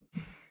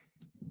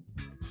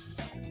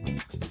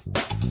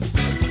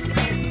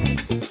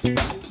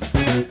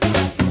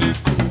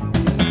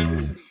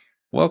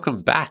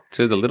welcome back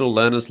to the Little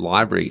Learners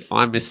Library.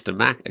 I'm Mr.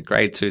 Mac, a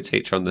grade 2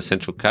 teacher on the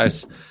Central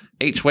Coast.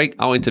 Each week,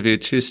 I'll interview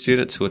 2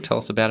 students who will tell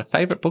us about a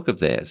favourite book of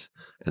theirs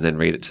and then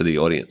read it to the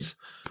audience.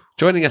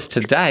 Joining us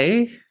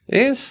today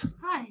is...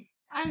 Hi,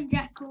 I'm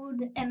Jack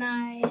Gould and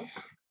I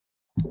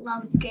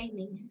love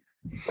gaming.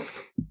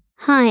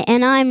 Hi,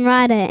 and I'm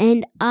Ryder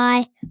and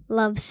I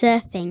love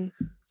surfing.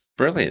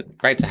 Brilliant.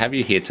 Great to have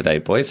you here today,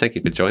 boys. Thank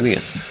you for joining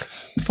us.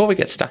 Before we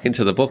get stuck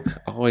into the book,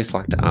 I always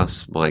like to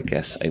ask my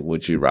guests a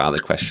would you rather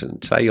question.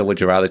 Today, your would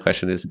you rather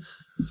question is,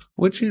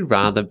 would you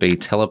rather be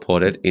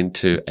teleported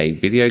into a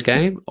video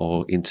game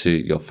or into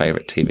your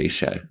favourite TV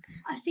show?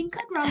 I think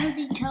I'd rather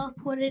be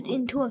teleported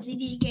into a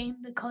video game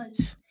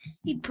because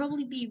it'd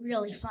probably be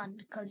really fun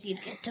because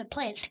you'd get to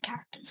play as the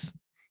characters.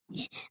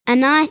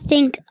 And I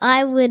think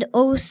I would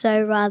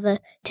also rather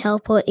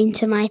teleport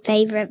into my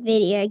favourite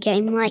video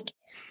game, like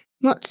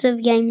lots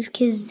of games,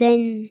 because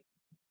then,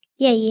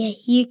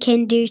 you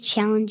can do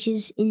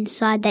challenges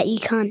inside that you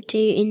can't do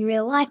in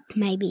real life,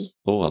 maybe.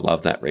 Oh, I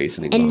love that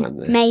reasoning And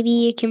behind that. maybe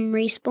you can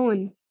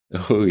respawn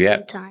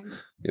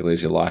sometimes. You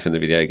lose your life in the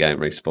video game,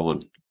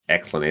 respawn.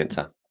 Excellent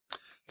answer.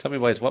 Tell me,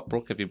 boys, what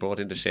book have you brought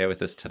in to share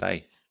with us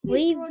today?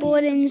 We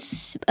brought in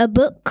a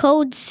book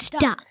called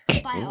Stuck.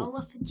 By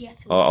Oliver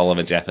Jeffers. Oh,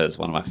 Oliver Jeffers,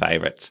 one of my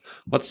favourites.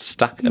 What's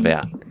Stuck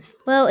about?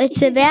 Well,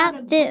 it's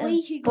about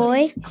the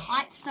boy. Got his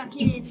kite stuck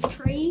in his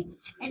tree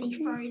and he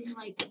throws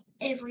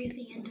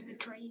everything into the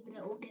tree, but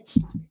it all gets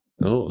stuck.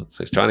 Oh,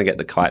 so he's trying to get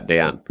the kite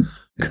down.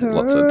 There's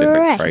lots of different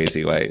Correct.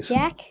 crazy ways.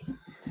 Jack?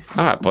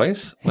 All right,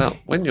 boys. Well,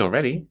 when you're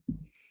ready,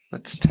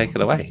 let's take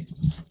it away.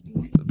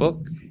 The book,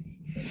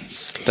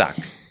 Stuck.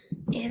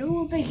 It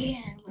all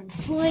began when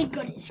Floyd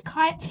got his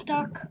kite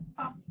stuck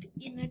up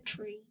in a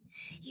tree.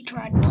 He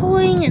tried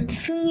pulling and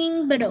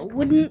swinging, but it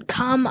wouldn't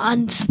come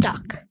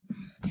unstuck.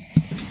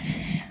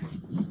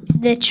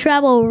 The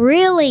trouble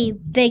really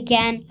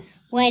began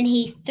when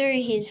he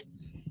threw his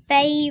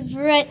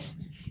favourite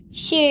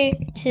shoe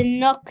to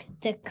knock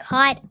the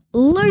kite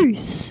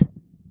loose.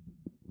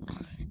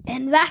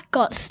 And that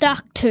got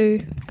stuck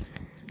too.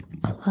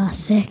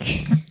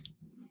 Classic.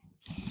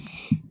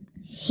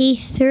 He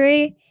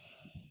threw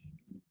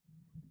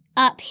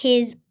up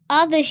his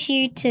other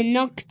shoe to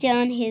knock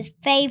down his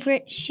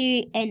favourite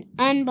shoe, and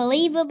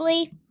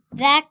unbelievably,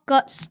 that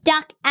got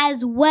stuck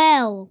as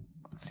well.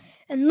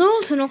 And in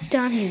order to knock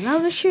down his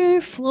other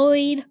shoe,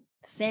 Floyd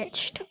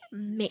fetched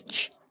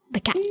Mitch, the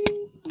cat.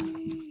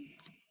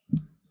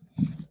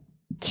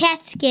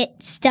 Cats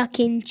get stuck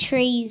in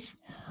trees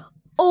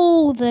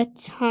all the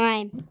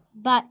time,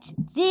 but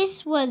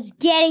this was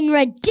getting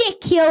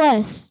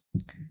ridiculous.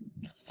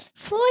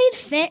 Floyd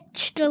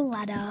fetched a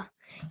ladder.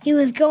 He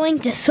was going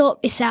to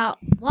sort this out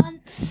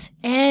once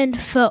and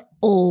for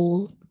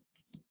all.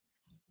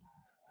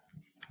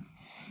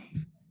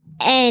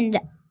 And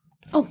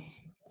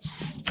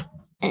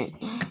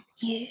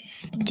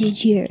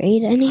did you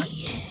read any?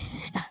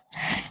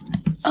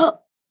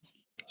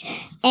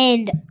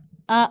 And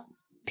up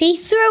he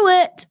threw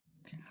it.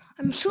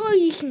 I'm sure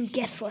you can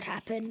guess what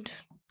happened.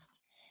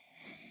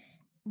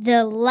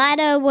 The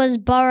ladder was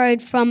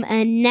borrowed from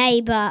a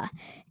neighbour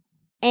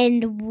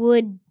and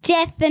would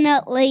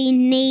definitely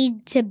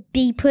need to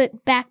be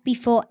put back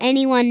before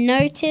anyone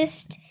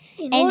noticed.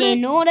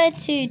 In order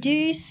to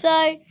do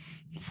so,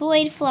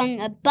 Floyd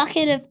flung a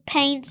bucket of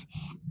paint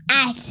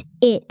at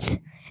it.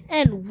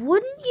 And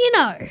wouldn't you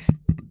know,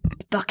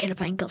 the bucket of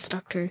paint got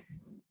stuck too.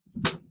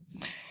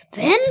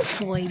 Then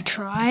Floyd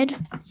tried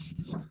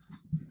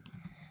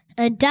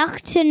a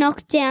duck to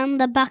knock down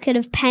the bucket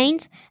of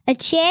paint, a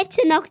chair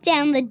to knock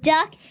down the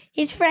duck,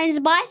 his friend's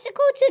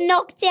bicycle to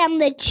knock down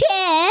the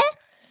chair,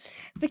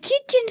 the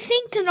kitchen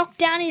sink to knock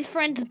down his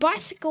friend's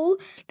bicycle,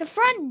 the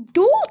front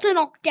door to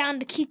knock down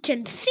the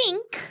kitchen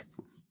sink,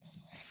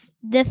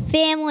 the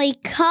family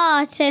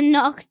car to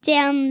knock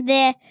down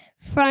their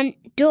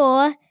front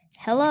door.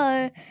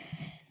 Hello.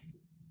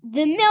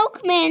 The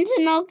milkman to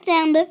knock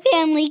down the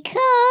family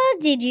car.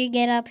 Did you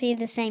get up here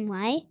the same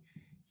way?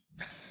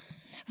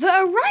 The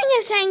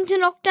orangutan to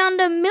knock down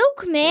the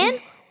milkman.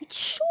 It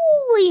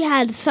surely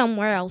had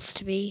somewhere else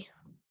to be.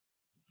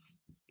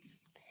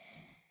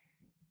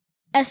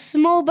 A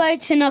small boat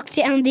to knock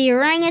down the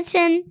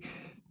orangutan.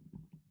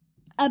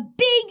 A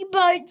big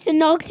boat to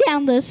knock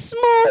down the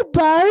small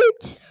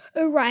boat.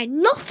 A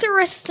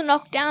rhinoceros to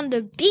knock down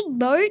the big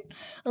boat.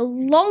 A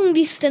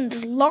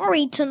long-distance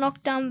lorry to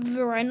knock down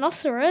the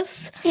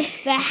rhinoceros.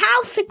 The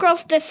house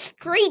across the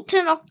street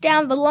to knock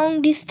down the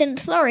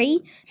long-distance lorry.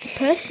 The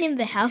person in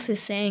the house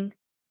is saying,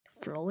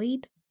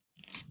 Floyd?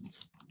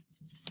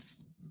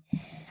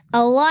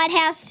 A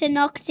lighthouse to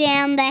knock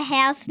down the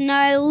house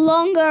no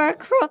longer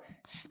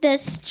across the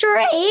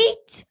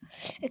street.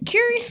 A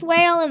curious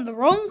whale in the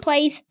wrong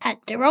place at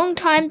the wrong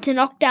time to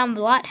knock down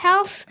the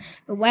lighthouse.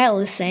 The whale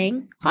is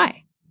saying,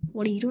 Hi,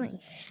 what are you doing?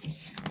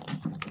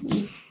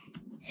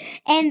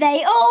 And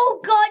they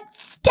all got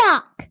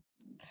stuck.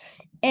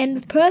 And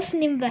the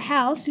person in the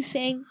house is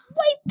saying,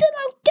 Wait till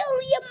I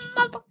tell your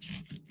mother.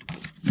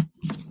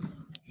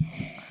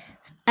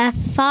 A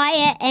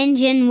fire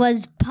engine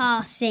was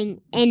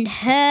passing and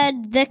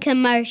heard the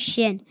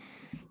commotion.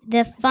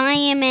 The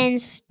firemen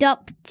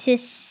stopped to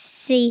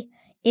see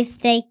if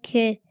they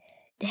could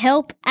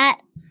help at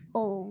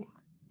all.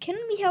 Can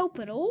we help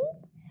at all?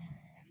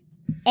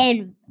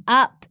 And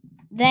up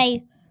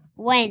they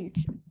went.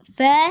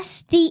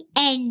 First the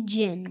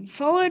engine.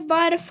 Followed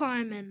by the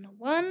firemen,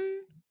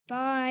 one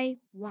by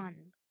one.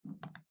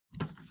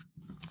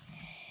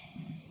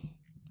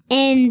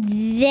 And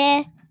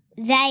there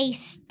they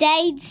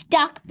stayed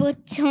stuck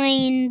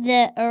between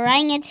the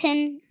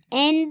orangutan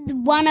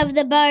and one of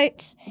the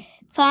boats.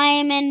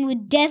 Firemen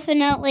would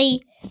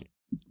definitely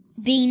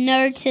be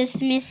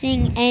noticed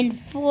missing, and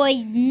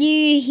Floyd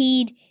knew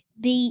he'd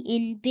be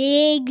in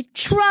big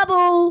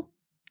trouble.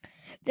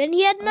 Then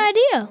he had an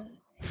idea.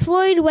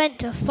 Floyd went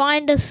to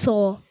find a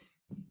saw.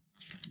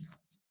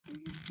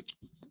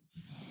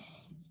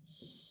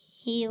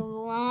 He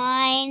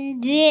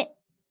lined it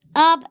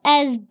up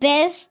as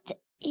best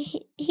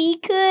he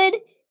could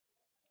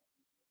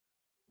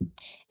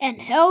And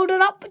held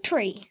it up a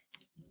tree.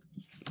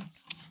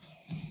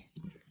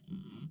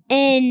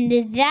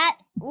 and that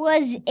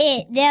was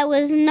it. There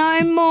was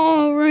no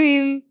more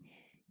room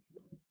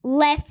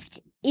left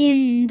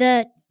in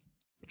the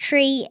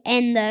tree,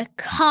 and the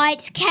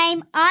kite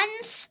came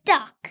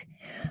unstuck.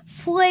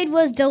 Floyd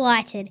was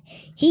delighted.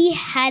 He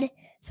had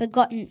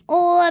forgotten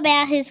all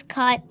about his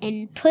kite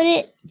and put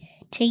it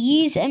to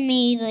use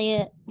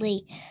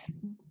immediately,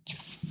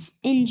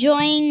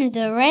 enjoying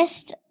the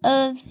rest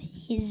of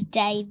his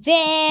day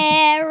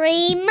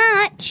very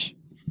much.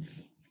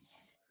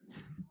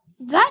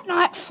 That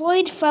night,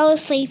 Floyd fell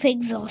asleep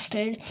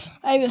exhausted.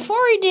 And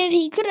before he did,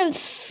 he could have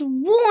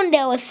sworn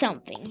there was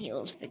something he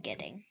was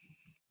forgetting.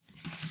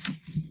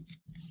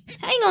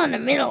 Hang on a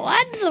minute,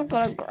 lads. I've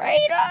got a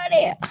great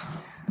idea.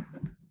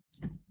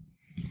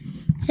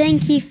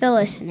 Thank you for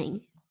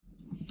listening.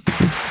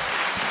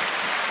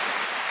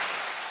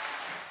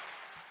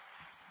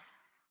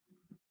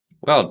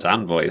 Well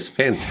done, boys.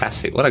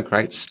 Fantastic. What a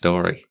great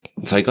story.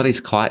 So he got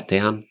his kite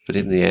down, but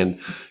in the end,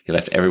 he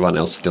left everyone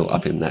else still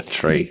up in that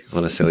tree.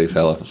 What a silly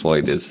fella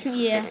Floyd is.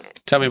 Yeah.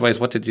 Tell me, boys,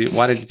 why did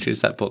you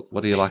choose that book?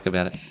 What do you like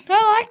about it?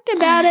 I liked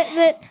about it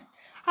that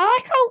I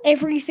like how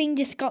everything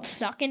just got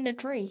stuck in the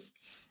tree.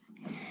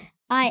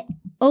 I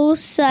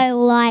also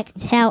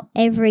liked how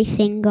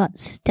everything got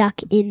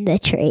stuck in the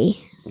tree.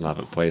 Love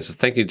it, boys. So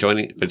thank you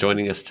for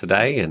joining us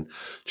today, and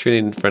tune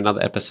in for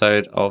another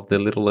episode of the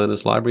Little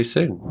Learners Library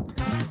soon.